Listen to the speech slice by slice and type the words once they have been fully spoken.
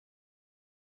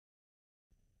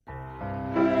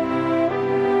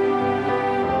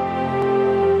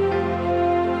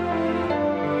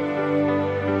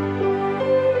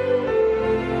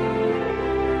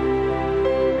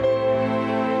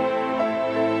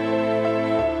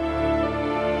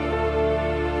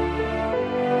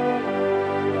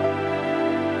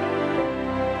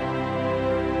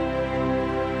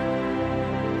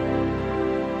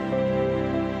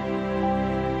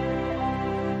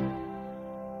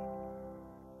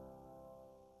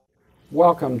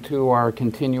Welcome to our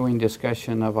continuing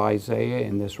discussion of Isaiah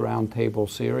in this roundtable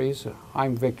series.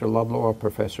 I'm Victor Ludlow, a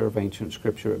professor of ancient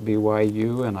scripture at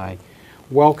BYU, and I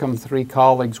welcome three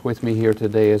colleagues with me here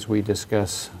today as we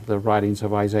discuss the writings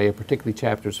of Isaiah, particularly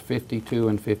chapters 52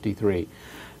 and 53.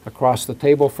 Across the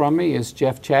table from me is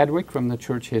Jeff Chadwick from the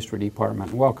Church History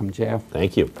Department. Welcome, Jeff.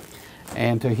 Thank you.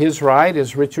 And to his right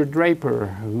is Richard Draper,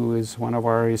 who is one of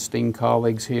our esteemed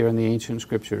colleagues here in the Ancient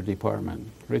Scripture Department.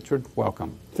 Richard,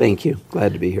 welcome. Thank you.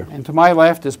 Glad to be here. And to my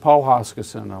left is Paul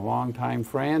Hoskisson, a longtime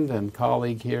friend and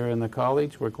colleague here in the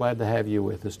college. We're glad to have you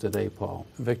with us today, Paul.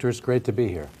 Victor, it's great to be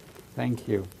here. Thank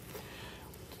you.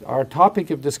 Our topic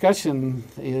of discussion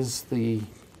is the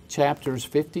chapters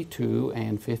 52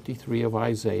 and 53 of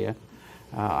Isaiah.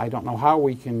 I don't know how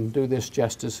we can do this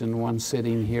justice in one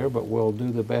sitting here, but we'll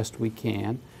do the best we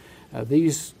can.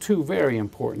 These two very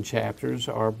important chapters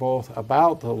are both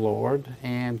about the Lord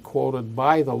and quoted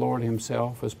by the Lord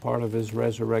himself as part of his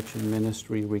resurrection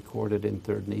ministry recorded in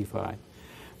 3rd Nephi.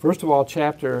 First of all,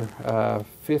 chapter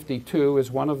 52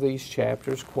 is one of these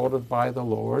chapters quoted by the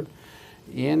Lord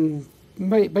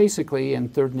basically in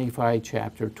 3rd Nephi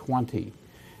chapter 20.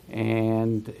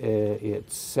 And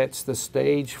it sets the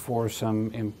stage for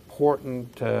some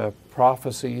important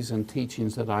prophecies and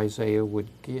teachings that Isaiah would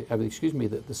give,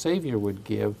 that the Savior would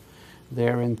give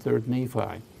there in 3rd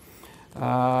Nephi.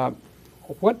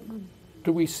 What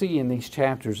do we see in these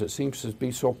chapters that seems to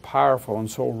be so powerful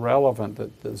and so relevant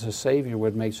that the Savior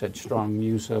would make such strong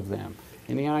use of them?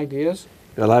 Any ideas?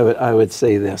 Well, I would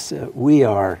say this. We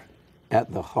are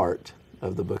at the heart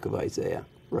of the book of Isaiah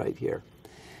right here,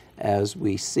 as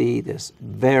we see this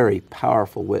very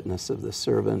powerful witness of the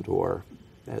servant, or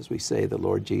as we say, the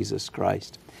Lord Jesus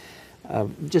Christ.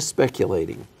 Just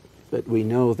speculating, but we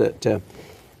know that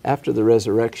after the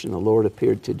resurrection, the Lord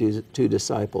appeared to two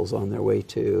disciples on their way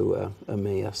to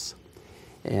Emmaus.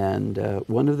 And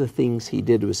one of the things he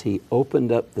did was he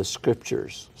opened up the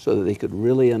scriptures so that they could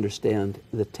really understand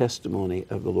the testimony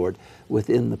of the Lord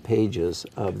within the pages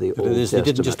of the Old Testament.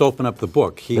 He didn't just open up the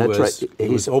book. He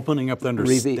was opening up the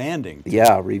understanding.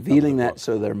 Revealing that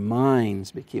so their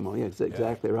minds became, that's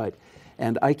exactly right.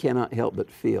 And I cannot help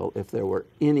but feel if there were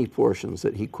any portions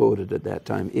that he quoted at that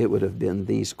time, it would have been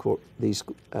these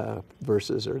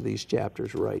verses or these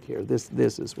chapters right here. This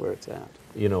is where it's at.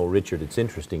 You know, Richard, it's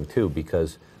interesting too,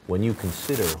 because when you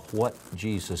consider what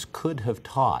Jesus could have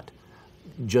taught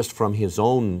just from his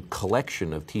own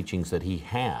collection of teachings that he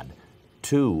had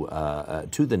to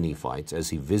the Nephites as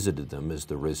he visited them as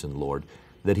the risen Lord,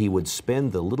 that he would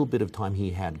spend the little bit of time he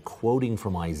had quoting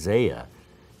from Isaiah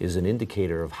is an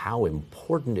indicator of how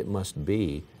important it must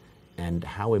be, and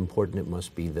how important it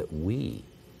must be that we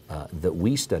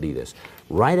study this.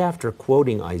 Right after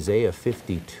quoting Isaiah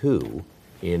 52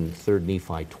 in 3rd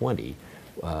Nephi 20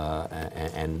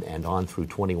 and on through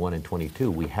 21 and 22,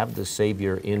 we have the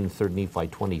Savior in 3rd Nephi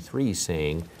 23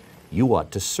 saying, "You ought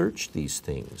to search these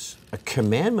things. A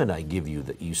commandment I give you,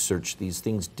 that you search these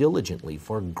things diligently,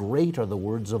 for great are the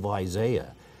words of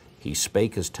Isaiah. He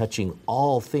spake as touching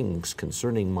all things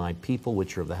concerning my people,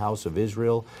 which are of the house of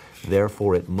Israel.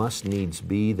 Therefore it must needs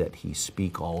be that he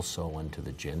speak also unto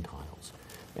the Gentiles."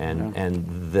 And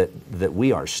that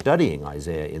we are studying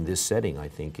Isaiah in this setting, I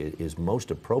think, is most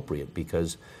appropriate,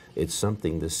 because it's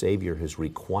something the Savior has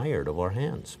required of our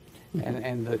hands.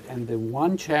 And the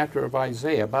one chapter of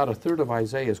Isaiah, about a third of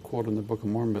Isaiah is quoted in the Book of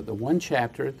Mormon, but the one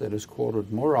chapter that is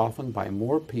quoted more often by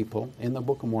more people in the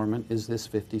Book of Mormon is this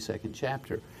 52nd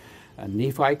chapter.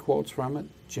 Nephi quotes from it,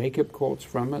 Jacob quotes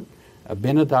from it,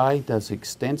 Abinadi does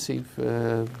extensive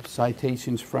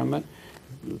citations from it,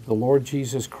 the Lord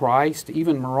Jesus Christ,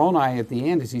 even Moroni at the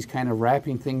end, as he's kind of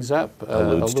wrapping things up,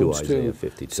 alludes to Isaiah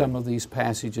 52. Some of these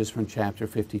passages from chapter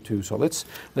 52. So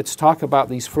let's talk about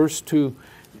these first two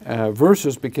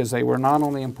verses, because they were not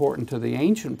only important to the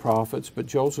ancient prophets, but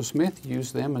Joseph Smith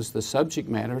used them as the subject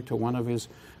matter to one of his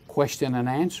question and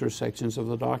answer sections of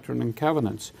the Doctrine and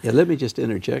Covenants. Yeah, let me just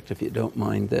interject, if you don't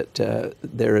mind, that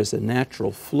there is a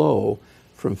natural flow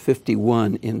from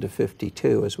 51 into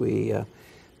 52, as we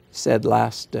said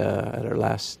at our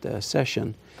last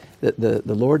session, that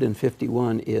the Lord in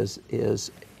 51 is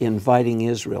inviting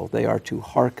Israel. They are to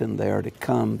hearken, they are to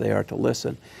come, they are to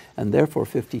listen. And therefore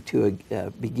 52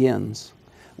 begins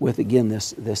with, again,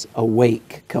 this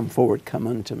awake, come forward, come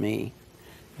unto me.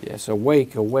 Yes,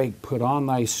 awake, awake, put on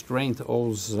thy strength,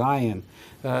 O Zion.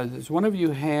 Does one of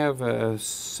you have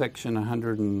section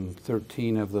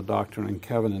 113 of the Doctrine and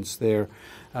Covenants there?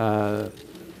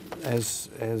 As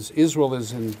Israel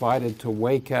is invited to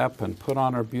wake up and put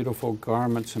on her beautiful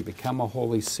garments and become a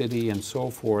holy city and so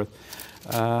forth,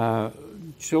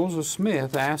 Joseph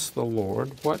Smith asked the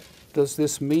Lord, what does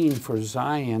this mean for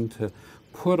Zion to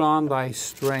put on thy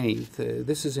strength?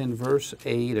 This is in verse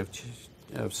 8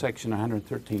 of section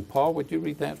 113. Paul, would you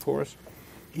read that for us?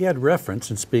 He had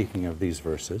reference, in speaking of these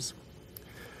verses,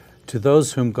 to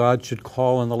those whom God should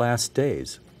call in the last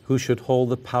days, who should hold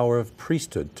the power of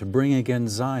priesthood to bring again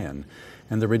Zion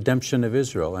and the redemption of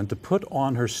Israel. And to put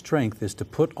on her strength is to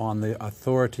put on the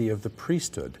authority of the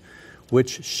priesthood,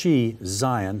 which she,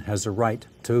 Zion, has a right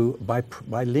to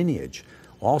by lineage,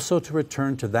 also to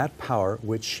return to that power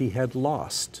which she had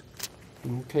lost.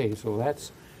 Okay, so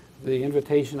that's the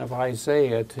invitation of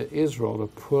Isaiah to Israel to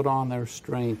put on their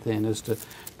strength, then, is to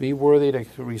be worthy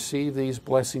to receive these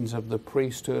blessings of the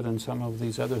priesthood and some of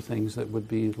these other things that would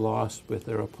be lost with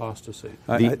their apostasy.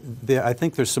 I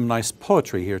think there's some nice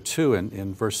poetry here too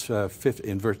in verse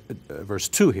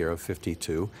 2 here of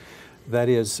 52. That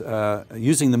is,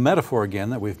 using the metaphor again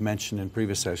that we've mentioned in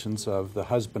previous sessions of the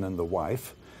husband and the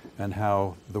wife, and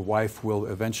how the wife will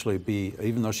eventually be,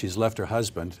 even though she's left her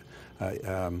husband,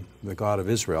 the God of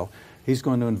Israel, He's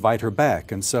going to invite her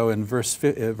back. And so in verse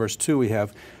 2 we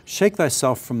have, shake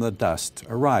thyself from the dust,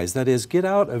 arise. That is, get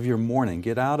out of your mourning,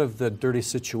 get out of the dirty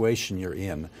situation you're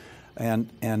in,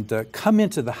 and come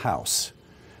into the house.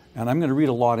 And I'm going to read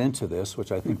a lot into this,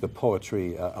 which I think the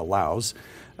poetry allows.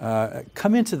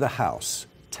 Come into the house,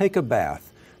 take a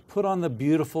bath, put on the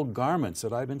beautiful garments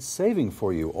that I've been saving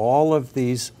for you all of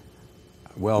these,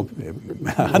 well,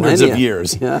 hundreds of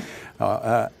years. Yeah.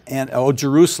 And, O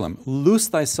Jerusalem, loose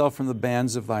thyself from the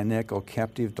bands of thy neck, O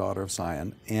captive daughter of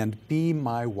Zion, and be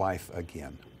my wife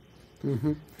again.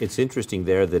 Mm-hmm. It's interesting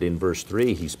there that in verse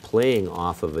 3 he's playing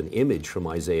off of an image from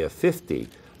Isaiah 50,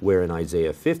 where in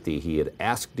Isaiah 50 he had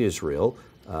asked Israel,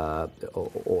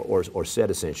 or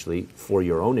said essentially, for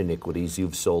your own iniquities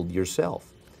you've sold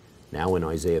yourself. Now in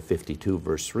Isaiah 52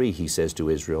 verse 3 he says to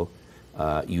Israel,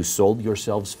 you sold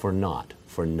yourselves for naught,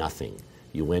 for nothing.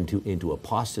 You went into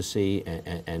apostasy,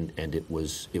 and it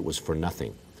was for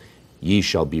nothing. Ye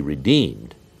shall be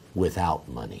redeemed without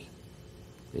money.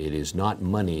 It is not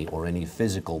money or any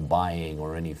physical buying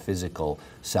or any physical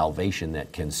salvation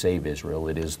that can save Israel.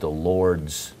 It is the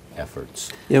Lord's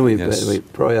efforts. Yeah, we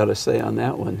probably ought to say on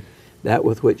that one, that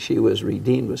with which she was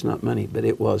redeemed was not money, but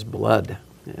it was blood.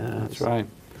 Yes. That's right.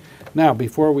 Now,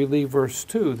 before we leave verse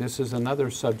 2, this is another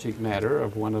subject matter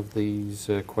of one of these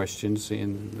questions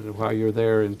while you're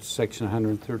there in section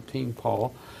 113,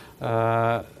 Paul.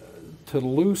 To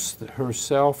loose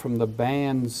herself from the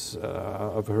bands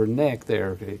of her neck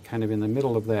there, kind of in the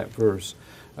middle of that verse.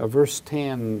 Verse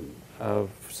 10 of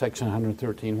section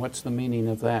 113, what's the meaning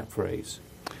of that phrase?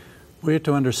 We are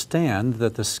to understand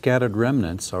that the scattered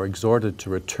remnants are exhorted to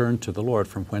return to the Lord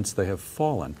from whence they have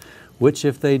fallen, which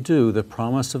if they do, the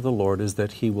promise of the Lord is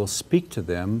that He will speak to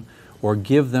them or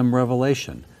give them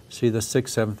revelation. See the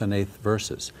 6th, 7th, and 8th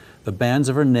verses. The bands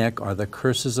of her neck are the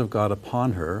curses of God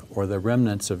upon her, or the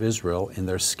remnants of Israel in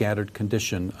their scattered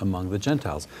condition among the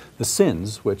Gentiles. The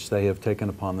sins which they have taken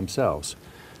upon themselves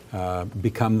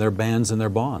become their bands and their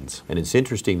bonds. And it's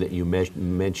interesting that you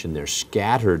mention their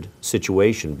scattered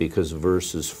situation, because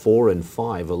verses 4 and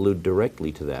 5 allude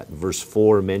directly to that. Verse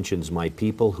 4 mentions my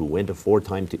people who went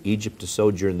aforetime to Egypt to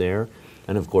sojourn there.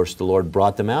 And of course the Lord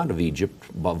brought them out of Egypt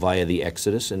via the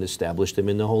Exodus and established them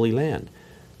in the Holy Land.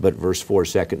 But verse 4,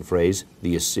 second phrase,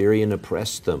 the Assyrian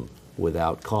oppressed them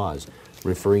without cause,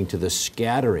 referring to the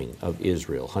scattering of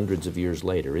Israel hundreds of years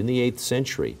later in the 8th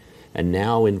century. And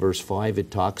now in verse 5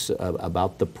 it talks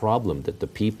about the problem that the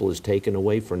people is taken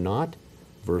away for naught.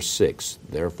 Verse 6,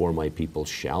 therefore my people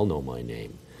shall know my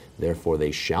name. Therefore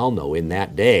they shall know in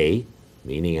that day,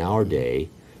 meaning our day,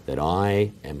 that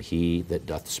I am He that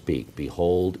doth speak.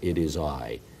 Behold, it is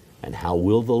I. And how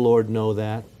will the Lord know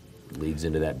that? Leads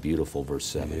into that beautiful verse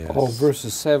 7. Yes. Oh,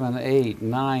 verses 7, 8,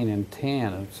 9, and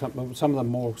 10, some of the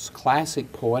most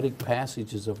classic poetic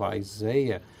passages of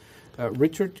Isaiah.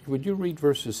 Richard, would you read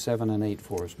verses 7 and 8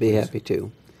 for us, please? Be happy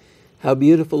to. How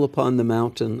beautiful upon the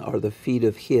mountain are the feet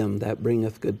of him that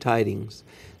bringeth good tidings,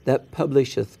 that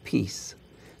publisheth peace,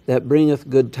 that bringeth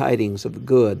good tidings of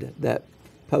good, that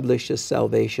publisheth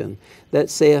salvation, that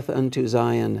saith unto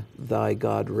Zion, thy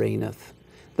God reigneth.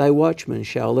 Thy watchmen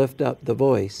shall lift up the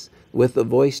voice, with the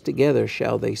voice together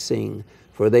shall they sing,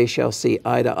 for they shall see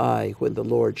eye to eye when the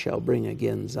Lord shall bring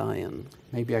again Zion.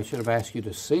 Maybe I should have asked you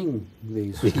to sing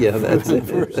these yeah, that's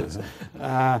verses,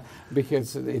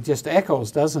 because it just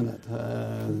echoes, doesn't it?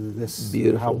 This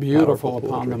beautiful, how beautiful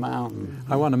upon the mountain.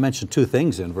 I want to mention two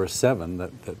things in verse 7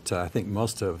 that I think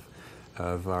most of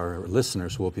our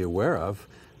listeners will be aware of.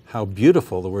 How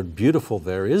beautiful, the word beautiful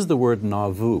there is the word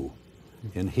navu.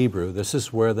 in Hebrew, this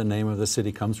is where the name of the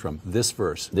city comes from, this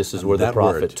verse. This is and where the that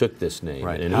prophet word. took this name.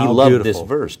 Right. And How he loved this beautiful.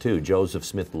 verse too. Joseph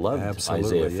Smith loved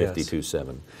Absolutely, Isaiah yes.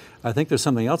 52:7. I think there's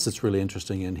something else that's really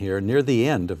interesting in here, near the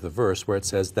end of the verse where it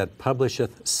says, that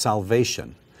publisheth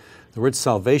salvation. The word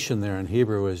salvation there in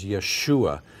Hebrew is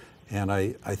Yeshua, and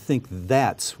I think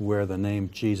that's where the name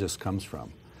Jesus comes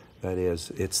from. That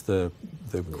is, it's the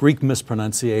Greek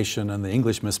mispronunciation and the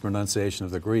English mispronunciation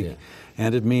of the Greek. Yeah.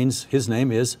 And it means, his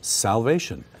name is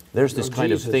salvation. There's this Or kind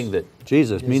Jesus. of thing that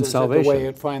Jesus means Is that salvation. the way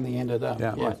it finally ended up?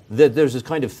 Yeah. Yeah. There's this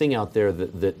kind of thing out there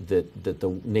that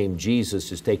the name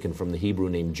Jesus is taken from the Hebrew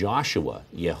name Joshua,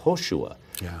 Yehoshua,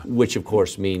 Yeah. which of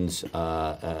course means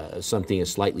something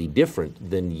slightly different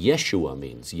than Yeshua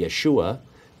means. Yeshua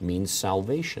means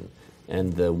salvation.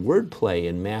 And the wordplay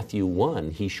in Matthew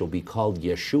 1, he shall be called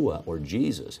Yeshua, or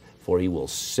Jesus, for he will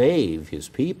save his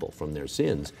people from their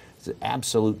sins. It's an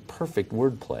absolute perfect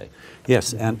wordplay.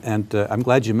 Yes, and I'm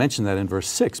glad you mentioned that in verse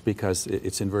 6, because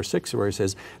it's in verse 6 where he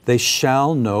says, they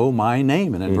shall know my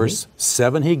name. And in verse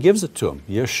 7, he gives it to them,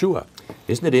 Yeshua.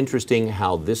 Isn't it interesting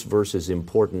how this verse is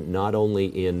important not only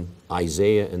in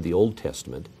Isaiah and the Old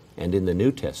Testament and in the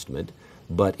New Testament,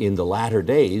 but in the latter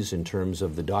days in terms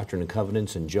of the Doctrine and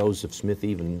Covenants and Joseph Smith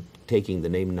even taking the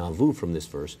name Nauvoo from this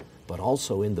verse, but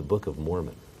also in the Book of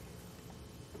Mormon.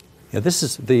 Yeah, this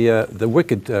is the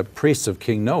wicked priests of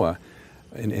King Noah,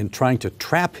 in trying to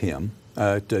trap him,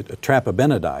 to trap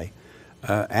Abinadi,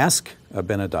 ask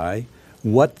Abinadi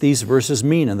what these verses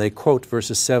mean, and they quote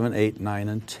verses 7, 8, 9,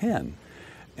 and 10.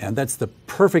 And that's the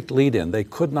perfect lead-in. They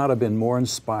could not have been more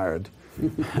inspired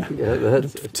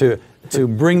to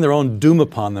bring their own doom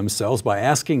upon themselves by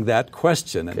asking that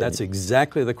question. And that's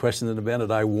exactly the question that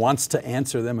Abinadi wants to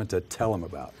answer them and to tell them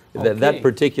about. That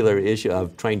particular issue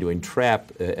of trying to entrap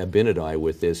Abinadi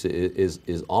with this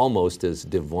is almost as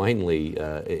divinely,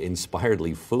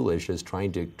 inspiredly foolish as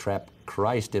trying to trap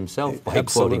Christ himself by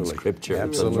quoting Scripture.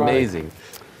 Absolutely. It's amazing.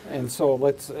 And so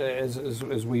let's,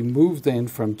 as we move then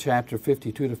from chapter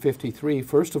 52 to 53,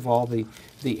 first of all, the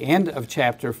end of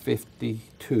chapter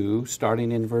 52,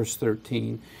 starting in verse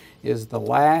 13, is the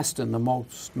last and the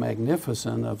most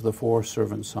magnificent of the four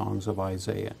servant songs of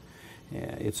Isaiah.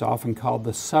 It's often called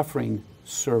the suffering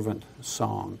servant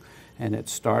song, and it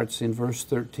starts in verse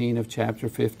 13 of chapter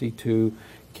 52,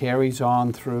 carries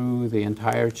on through the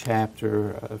entire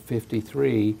chapter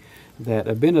 53, that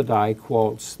Abinadi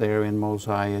quotes there in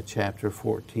Mosiah chapter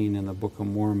 14 in the Book of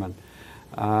Mormon.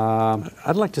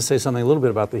 I'd like to say something a little bit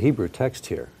about the Hebrew text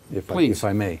here, if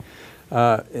I may.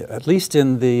 At least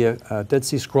in the Dead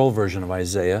Sea Scroll version of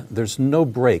Isaiah, there's no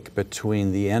break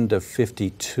between the end of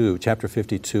 52, chapter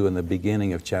 52, and the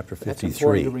beginning of chapter 53. That's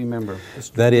important to remember.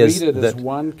 That is, read it as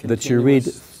one that you read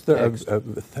text.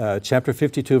 chapter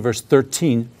 52, verse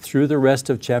 13, through the rest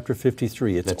of chapter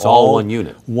 53. It's all one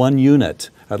unit. One unit.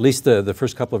 At least the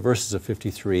first couple of verses of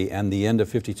 53 and the end of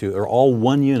 52 are all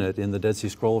one unit in the Dead Sea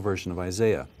Scroll version of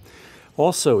Isaiah.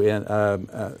 Also,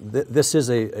 this is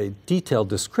a detailed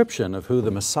description of who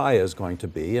the Messiah is going to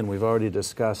be, and we've already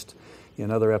discussed in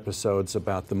other episodes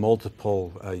about the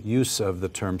multiple use of the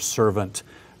term servant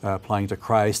applying to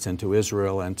Christ and to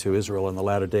Israel in the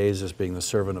latter days as being the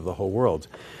servant of the whole world.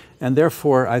 And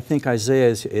therefore, I think Isaiah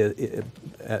is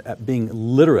being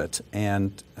literate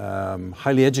and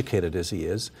highly educated as he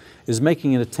is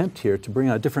making an attempt here to bring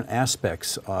out different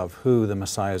aspects of who the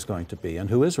Messiah is going to be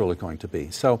and who Israel is going to be.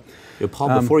 So,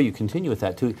 Paul, before you continue with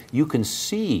that too, you can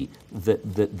see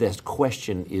that this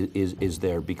question is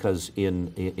there because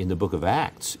in the book of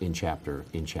Acts, in chapter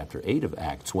 8 of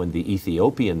Acts, when the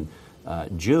Ethiopian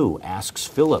Jew asks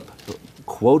Philip,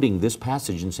 quoting this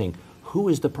passage and saying, "Who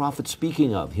is the prophet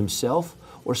speaking of, himself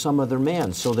or some other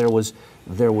man?" So it was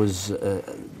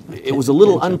a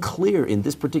little unclear in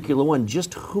this particular one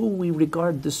just who we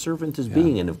regard this servant as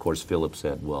being. And of course, Philip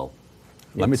said, "Well,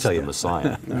 let me tell you, the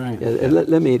Messiah." All right.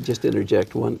 Let me just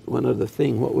interject one other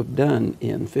thing. What we've done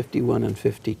in 51 and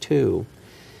 52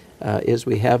 is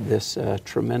we have this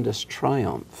tremendous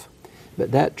triumph.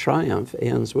 But that triumph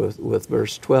ends with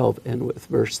verse 12 and with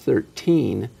verse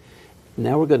 13.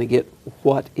 Now we're going to get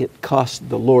what it cost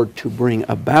the Lord to bring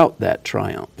about that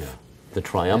triumph. Yeah. The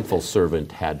triumphal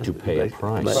servant had to pay a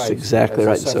price. That's exactly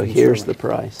right. So here's the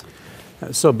price.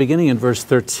 So beginning in verse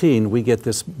 13, we get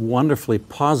this wonderfully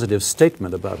positive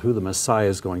statement about who the Messiah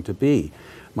is going to be.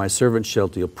 My servant shall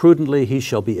deal prudently, he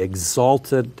shall be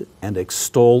exalted and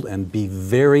extolled and be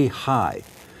very high.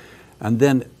 And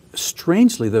then,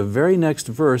 strangely, the very next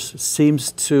verse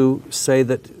seems to say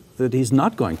that he's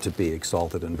not going to be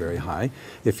exalted and very high.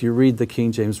 If you read the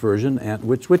King James Version,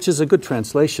 which is a good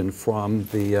translation from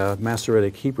the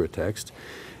Masoretic Hebrew text,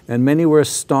 and many were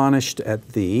astonished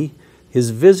at thee,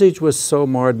 His visage was so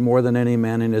marred more than any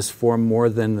man, and his form more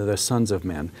than the sons of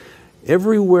men.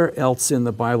 Everywhere else in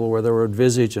the Bible where the word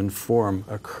visage and form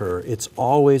occur, it's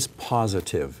always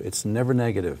positive. It's never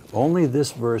negative. Only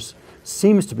this verse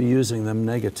seems to be using them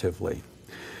negatively.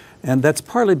 And that's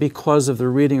partly because of the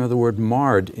reading of the word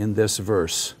marred in this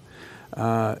verse.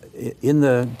 In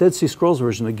the Dead Sea Scrolls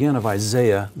version, again, of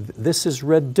Isaiah, this is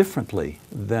read differently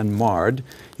than marred.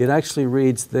 It actually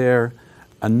reads there,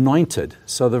 anointed.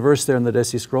 So the verse there in the Dead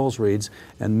Sea Scrolls reads,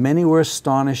 and many were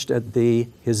astonished at thee,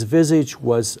 his visage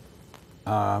was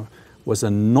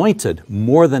anointed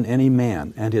more than any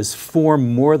man, and his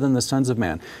form more than the sons of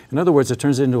man. In other words, it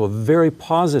turns into a very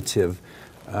positive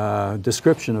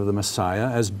description of the Messiah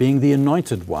as being the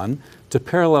anointed one, to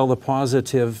parallel the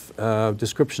positive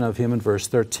description of him in verse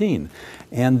 13.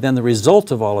 And then the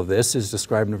result of all of this is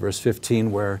described in verse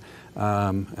 15, where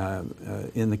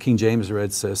in the King James it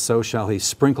reads, so shall he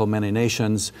sprinkle many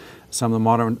nations. Some of the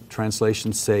modern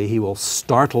translations say he will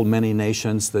startle many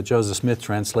nations. The Joseph Smith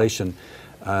translation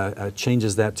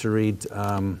changes that to read,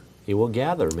 he will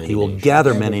gather many nations. He will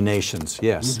gather many nations,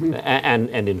 yes. Mm-hmm.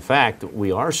 And in fact,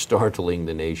 we are startling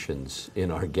the nations in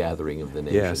our gathering of the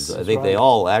nations. Yes, I think they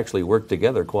all actually work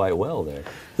together quite well there.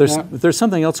 There's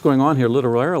something else going on here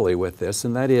literarily with this,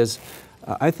 and that is,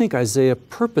 I think Isaiah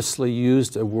purposely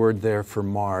used a word there for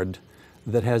marred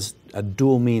that has a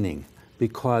dual meaning,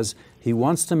 because he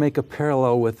wants to make a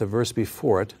parallel with the verse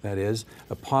before it, that is,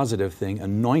 a positive thing,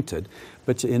 anointed.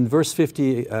 But in verse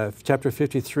 50, chapter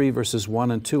 53, verses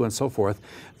 1 and 2 and so forth,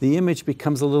 the image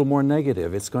becomes a little more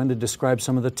negative. It's going to describe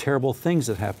some of the terrible things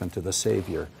that happened to the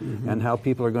Savior and how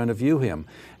people are going to view him.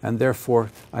 And therefore,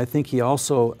 I think he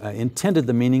also intended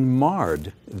the meaning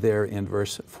marred there in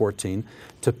verse 14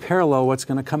 to parallel what's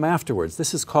going to come afterwards.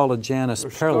 This is called a Janus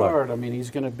parallel. Scarred. I mean,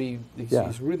 he's going to be,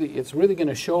 it's really going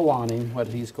to show on him what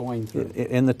he's going through.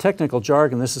 In the technical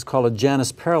jargon, this is called a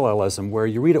Janus parallelism, where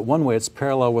you read it one way, it's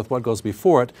parallel with what goes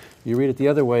before it. You read it the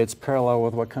other way, it's parallel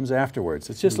with what comes afterwards.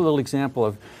 It's just a little example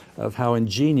of how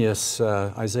ingenious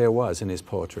Isaiah was in his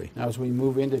poetry. Now, as we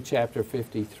move into chapter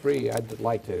 53, I'd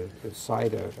like to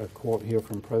cite a quote here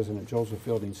from President Joseph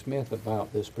Fielding Smith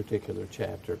about this particular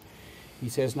chapter. He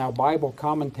says, now Bible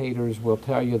commentators will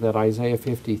tell you that Isaiah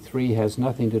 53 has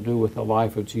nothing to do with the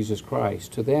life of Jesus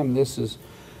Christ. To them, this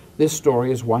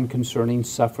story is one concerning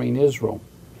suffering Israel.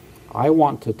 I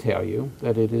want to tell you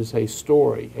that it is a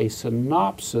story, a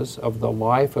synopsis of the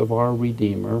life of our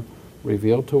Redeemer,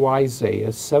 revealed to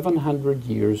Isaiah 700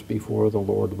 years before the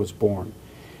Lord was born.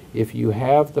 If you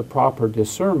have the proper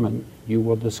discernment, you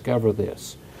will discover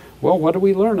this. Well, what do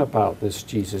we learn about this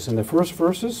Jesus? In the first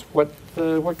verses, what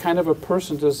kind of a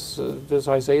person does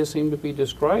Isaiah seem to be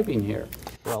describing here?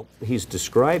 Well, he's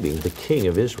describing the King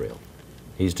of Israel.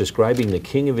 He's describing the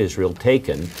King of Israel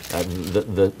taken,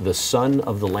 the son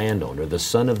of the landowner, the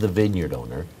son of the vineyard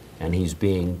owner, and he's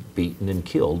being beaten and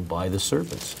killed by the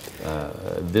servants.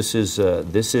 This is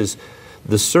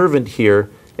the servant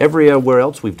here. Everywhere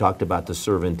else we've talked about the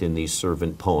servant in these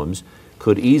servant poems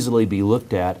could easily be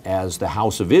looked at as the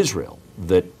house of Israel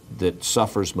that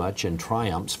suffers much and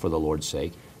triumphs for the Lord's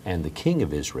sake, and the King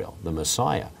of Israel, the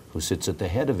Messiah, who sits at the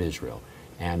head of Israel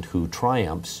and who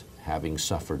triumphs having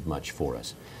suffered much for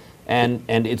us. And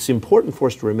it's important for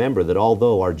us to remember that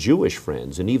although our Jewish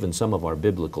friends and even some of our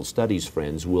biblical studies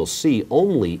friends will see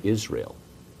only Israel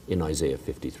in Isaiah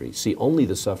 53, see only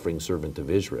the suffering servant of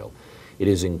Israel, it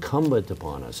is incumbent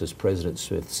upon us, as President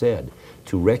Smith said,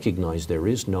 to recognize there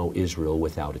is no Israel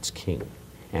without its king.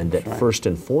 And that first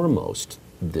and foremost,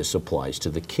 this applies to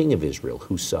the King of Israel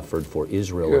who suffered for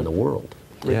Israel and the world.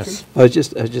 Yes. I was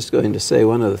just going to say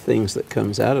one of the things that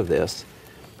comes out of this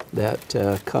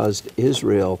that caused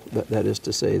Israel, that is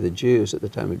to say the Jews at the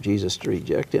time of Jesus, to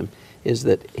reject him, is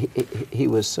that he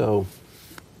was so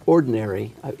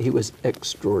ordinary, he was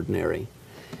extraordinary.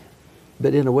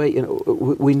 But in a way,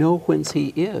 we know whence he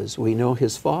is. We know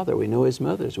his father. We know his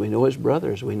mothers. We know his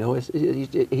brothers. We know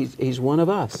he's one of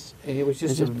us. And he was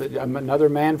just another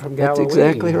man from Galilee. That's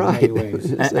exactly right.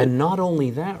 And not only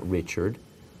that, Richard,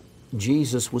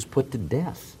 Jesus was put to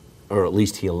death, or at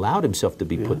least he allowed himself to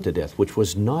be put to death, which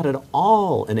was not at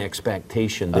all an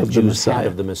expectation that Jews had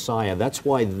of the Messiah. That's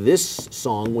why this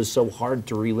song was so hard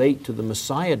to relate to the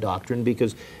Messiah doctrine,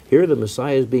 because here the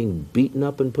Messiah is being beaten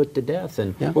up and put to death,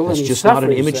 and that's just not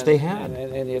an image they had.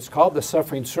 And it's called the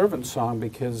Suffering Servant song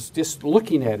because just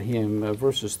looking at him,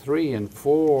 verses 3 and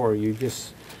 4, you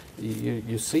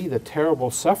see the terrible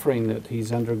suffering that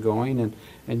he's undergoing,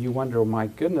 and you wonder, oh my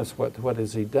goodness, what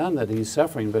has he done that he's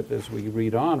suffering? But as we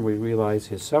read on, we realize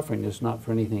his suffering is not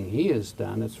for anything he has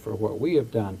done, it's for what we have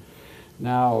done.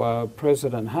 Now,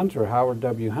 President Hunter, Howard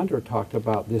W. Hunter, talked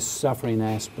about this suffering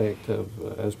aspect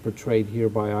of, as portrayed here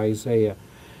by Isaiah.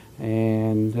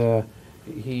 And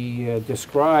he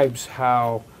describes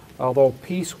how, although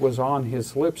peace was on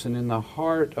his lips and in the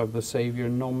heart of the Savior,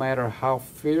 no matter how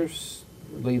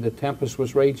fiercely the tempest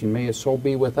was raging, may it so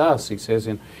be with us, he says,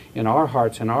 in our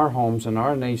hearts, in our homes, in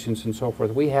our nations, and so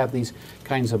forth. We have these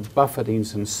kinds of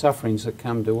buffetings and sufferings that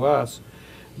come to us,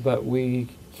 but we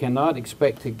cannot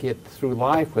expect to get through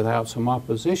life without some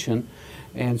opposition.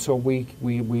 And so we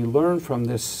learn from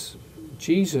this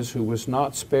Jesus, who was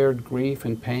not spared grief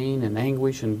and pain and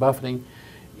anguish and buffeting.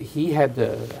 He had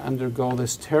to undergo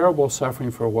this terrible suffering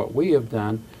for what we have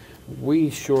done. We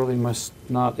surely must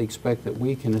not expect that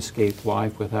we can escape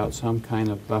life without some kind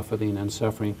of buffeting and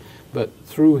suffering. But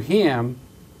through him,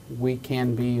 we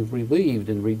can be relieved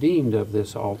and redeemed of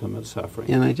this ultimate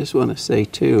suffering. And I just want to say,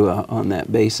 too, on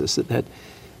that basis,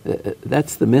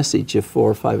 that's the message of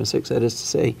 4, 5, and 6. That is to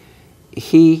say,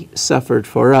 he suffered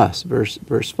for us, verse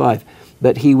 5.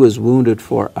 But he was wounded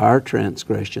for our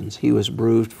transgressions. He was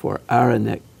bruised for our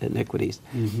iniquities.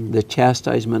 Mm-hmm. The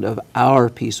chastisement of our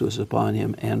peace was upon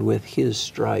him, and with his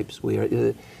stripes we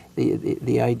are.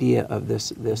 The idea of this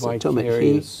atonement.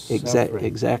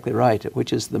 Exactly right,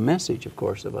 which is the message, of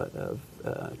course, of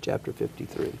chapter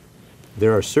 53.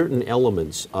 There are certain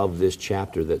elements of this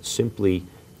chapter that simply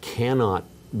cannot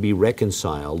be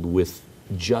reconciled with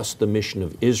just the mission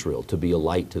of Israel to be a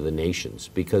light to the nations,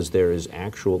 because there is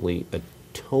actually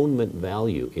atonement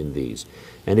value in these.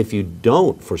 And if you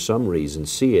don't, for some reason,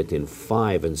 see it in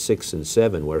 5 and 6 and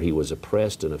 7, where he was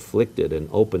oppressed and afflicted and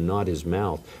opened not his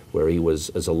mouth, where he was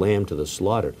as a lamb to the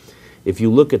slaughter. If you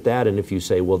look at that and if you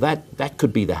say, well, that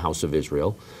could be the house of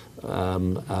Israel,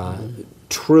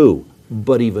 true,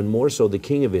 but even more so the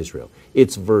king of Israel.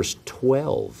 It's verse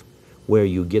 12 where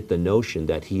you get the notion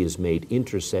that he has made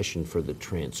intercession for the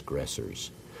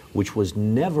transgressors, which was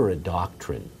never a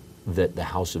doctrine that the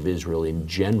house of Israel in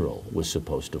general was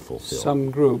supposed to fulfill.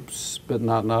 Some groups, but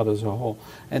not as a whole.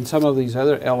 And some of these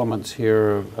other elements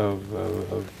here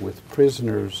of with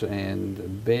prisoners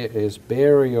and is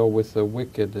burial with the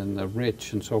wicked and the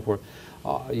rich and so forth.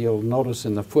 You'll notice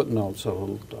in the footnotes,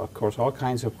 of course, all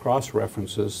kinds of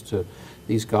cross-references to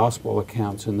these gospel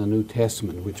accounts in the New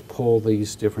Testament, which pull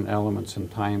these different elements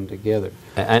and tie them together.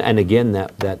 And again,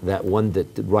 that one that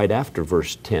right after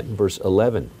verse 10, verse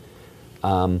 11,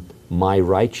 my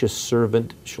righteous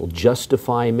servant shall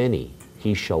justify many.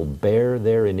 He shall bear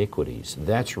their iniquities.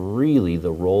 That's really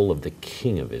the role of the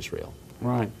king of Israel.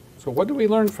 Right. So what do we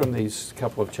learn from these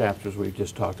couple of chapters we've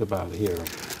just talked about here?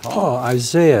 Oh,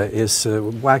 Isaiah is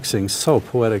waxing so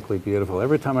poetically beautiful.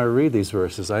 Every time I read these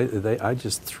verses, I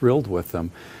just thrilled with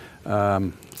them.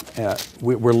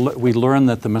 We learn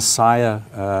that the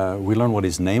Messiah, we learn what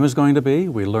his name is going to be.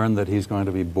 We learn that he's going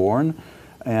to be born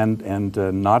and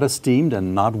not esteemed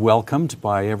and not welcomed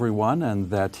by everyone, and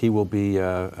that he will be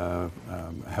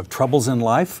have troubles in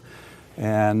life,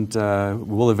 and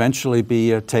will eventually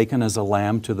be taken as a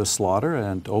lamb to the slaughter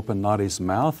and open not his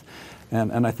mouth.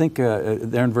 And I think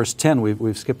there in verse 10,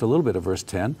 we've skipped a little bit of verse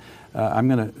 10. I'm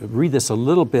going to read this a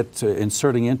little bit,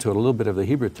 inserting into it a little bit of the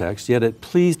Hebrew text. Yet it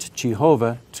pleased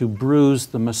Jehovah to bruise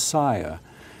the Messiah.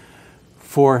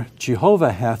 For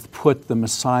Jehovah hath put the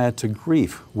Messiah to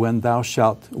grief when thou,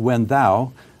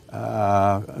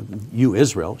 you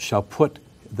Israel, shall put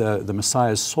the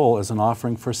Messiah's soul as an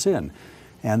offering for sin.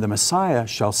 And the Messiah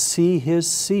shall see his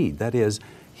seed. That is,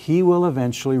 he will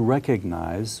eventually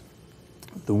recognize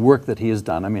the work that he has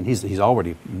done. I mean, he's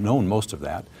already known most of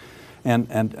that.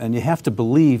 And you have to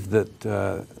believe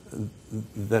that,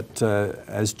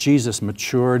 as Jesus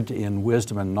matured in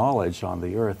wisdom and knowledge on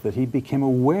the earth, that he became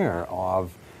aware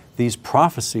of these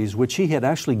prophecies which he had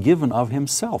actually given of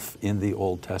himself in the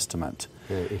Old Testament.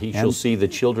 He shall see the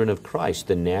children of Christ,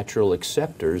 the natural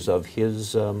acceptors of his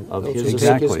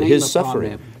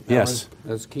suffering. Yes,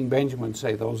 as King Benjamin would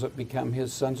say, those that become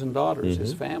his sons and daughters,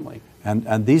 his family.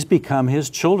 And these become his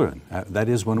children. That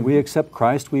is, when we accept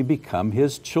Christ, we become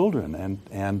his children,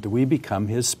 and we become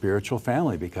his spiritual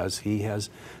family because he has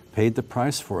paid the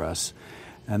price for us.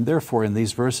 And therefore, in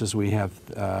these verses, we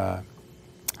have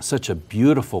such a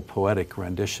beautiful poetic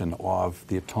rendition of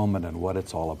the atonement and what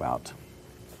it's all about.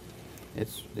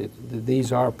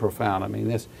 These are profound. I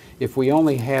mean, if we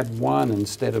only had one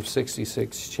instead of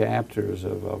 66 chapters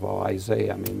of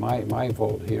Isaiah, I mean, my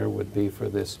vote here would be for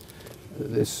this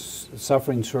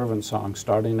suffering servant song,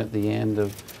 starting at the end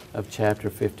of chapter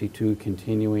 52,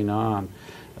 continuing on,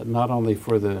 not only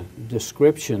for the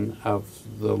description of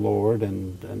the Lord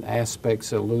and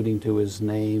aspects alluding to his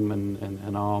name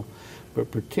and all, but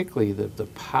particularly the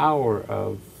power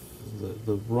of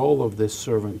the role of this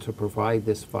servant to provide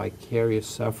this vicarious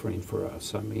suffering for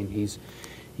us. I mean,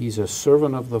 he's a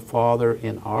servant of the Father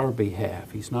in our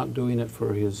behalf. He's not doing it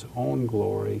for his own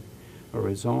glory or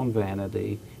his own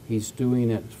vanity. He's doing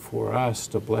it for us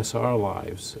to bless our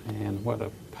lives. And what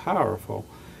a powerful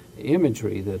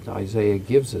imagery that Isaiah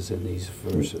gives us in these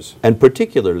verses. And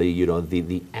particularly, you know,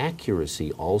 the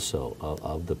accuracy also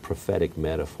of the prophetic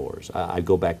metaphors. I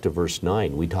go back to verse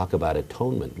 9. We talk about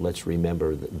atonement. Let's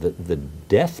remember the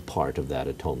death part of that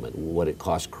atonement. What it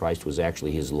cost Christ was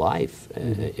actually his life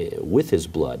with his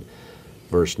blood.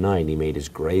 Verse 9, he made his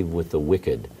grave with the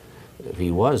wicked.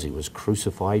 He was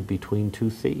crucified between two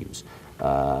thieves.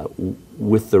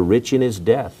 With the rich in his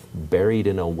death, buried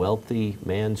in a wealthy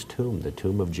man's tomb, the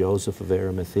tomb of Joseph of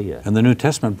Arimathea. And the New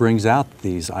Testament brings out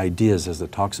these ideas as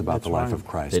it talks about the life of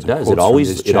Christ. It does. It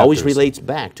always relates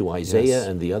back to Isaiah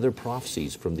and the other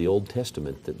prophecies from the Old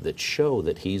Testament that show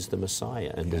that he's the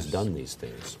Messiah and has done these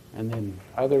things. And then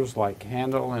others like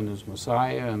Handel and his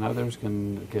Messiah and others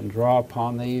can draw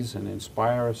upon these and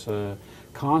inspire us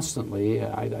constantly.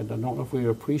 I don't know if we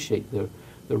appreciate the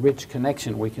rich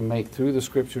connection we can make through the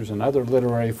Scriptures and other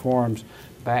literary forms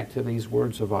back to these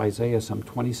words of Isaiah some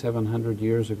 2,700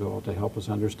 years ago to help us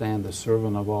understand the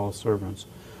servant of all servants.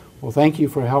 Well, thank you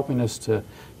for helping us to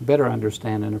better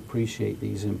understand and appreciate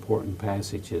these important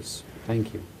passages.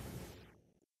 Thank you.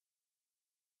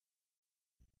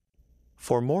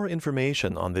 For more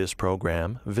information on this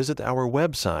program, visit our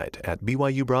website at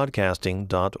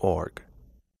byubroadcasting.org.